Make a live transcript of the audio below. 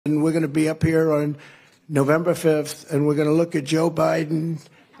And we're going to be up here on November 5th, and we're going to look at Joe Biden,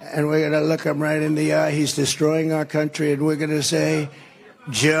 and we're going to look him right in the eye. He's destroying our country, and we're going to say,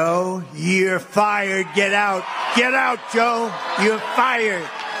 Joe, you're fired. Get out. Get out, Joe. You're fired.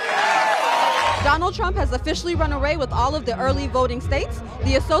 Donald Trump has officially run away with all of the early voting states.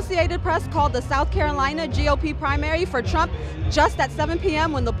 The Associated Press called the South Carolina GOP primary for Trump just at 7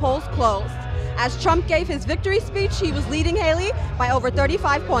 p.m. when the polls closed. As Trump gave his victory speech, he was leading Haley by over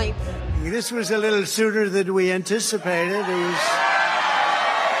 35 points. This was a little sooner than we anticipated. It was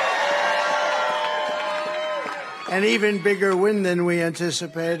an even bigger win than we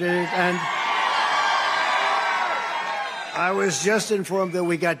anticipated. And I was just informed that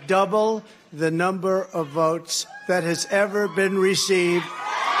we got double the number of votes that has ever been received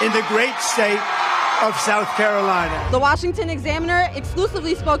in the great state of South Carolina. The Washington Examiner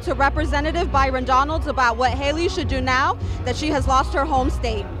exclusively spoke to Representative Byron Donalds about what Haley should do now that she has lost her home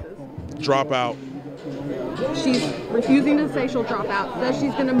state. Drop out. She's refusing to say she'll drop out, says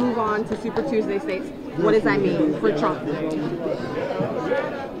she's going to move on to Super Tuesday states. What does that mean for Trump?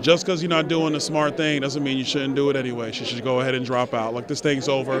 Just because you're not doing the smart thing doesn't mean you shouldn't do it anyway. She should go ahead and drop out. Like, this thing's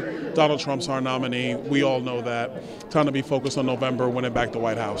over. Donald Trump's our nominee. We all know that. Time to be focused on November, winning back the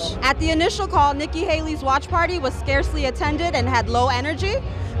White House. At the initial call, Nikki Haley's watch party was scarcely attended and had low energy.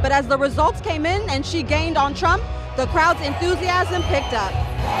 But as the results came in and she gained on Trump, the crowd's enthusiasm picked up.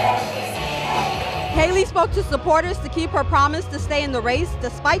 Haley spoke to supporters to keep her promise to stay in the race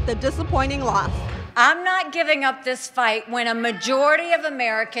despite the disappointing loss. I'm not giving up this fight when a majority of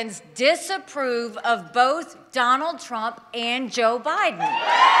Americans disapprove of both Donald Trump and Joe Biden.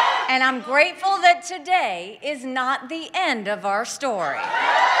 And I'm grateful that today is not the end of our story.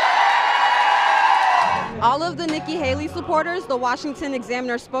 All of the Nikki Haley supporters the Washington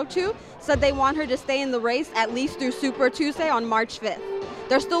Examiner spoke to said they want her to stay in the race at least through Super Tuesday on March 5th.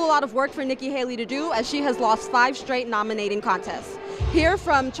 There's still a lot of work for Nikki Haley to do as she has lost 5 straight nominating contests. Here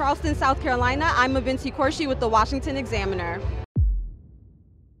from Charleston, South Carolina, I'm Avinti Korshi with the Washington Examiner.